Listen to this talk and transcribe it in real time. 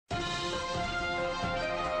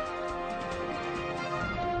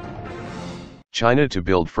China to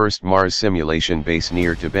build first Mars simulation base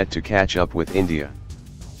near Tibet to catch up with India.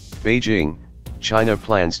 Beijing, China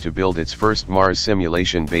plans to build its first Mars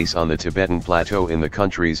simulation base on the Tibetan plateau in the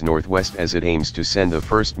country's northwest as it aims to send the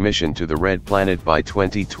first mission to the Red Planet by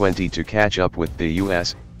 2020 to catch up with the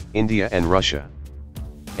US, India and Russia.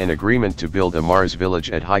 An agreement to build a Mars village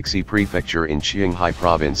at Haixi prefecture in Qinghai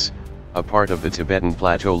province, a part of the Tibetan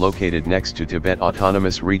plateau located next to Tibet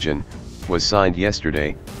Autonomous Region, was signed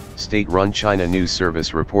yesterday, state-run China News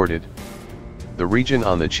Service reported. The region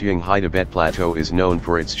on the Qinghai Tibet Plateau is known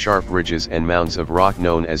for its sharp ridges and mounds of rock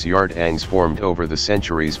known as yardangs formed over the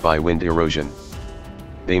centuries by wind erosion.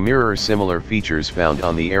 They mirror similar features found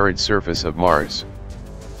on the arid surface of Mars.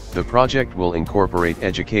 The project will incorporate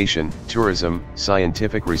education, tourism,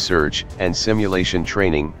 scientific research, and simulation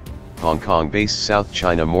training, Hong Kong-based South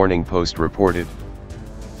China Morning Post reported.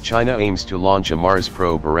 China aims to launch a Mars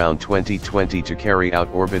probe around 2020 to carry out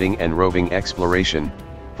orbiting and roving exploration,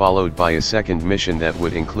 followed by a second mission that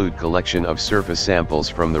would include collection of surface samples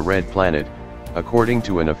from the Red Planet, according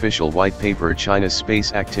to an official white paper China's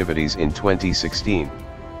space activities in 2016.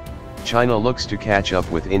 China looks to catch up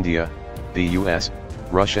with India, the US,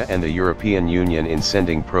 Russia and the European Union in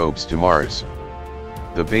sending probes to Mars.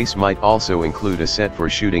 The base might also include a set for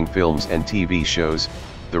shooting films and TV shows,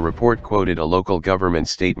 the report quoted a local government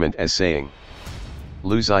statement as saying.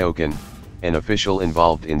 Lu Xiaoqan, an official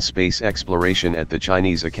involved in space exploration at the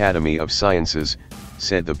Chinese Academy of Sciences,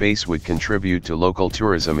 said the base would contribute to local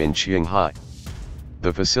tourism in Qinghai.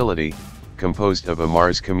 The facility, composed of a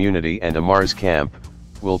Mars community and a Mars camp,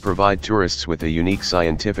 will provide tourists with a unique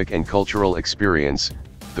scientific and cultural experience,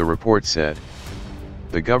 the report said.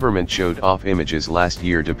 The government showed off images last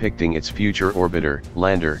year depicting its future orbiter,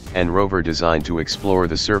 lander, and rover designed to explore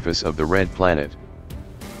the surface of the Red Planet.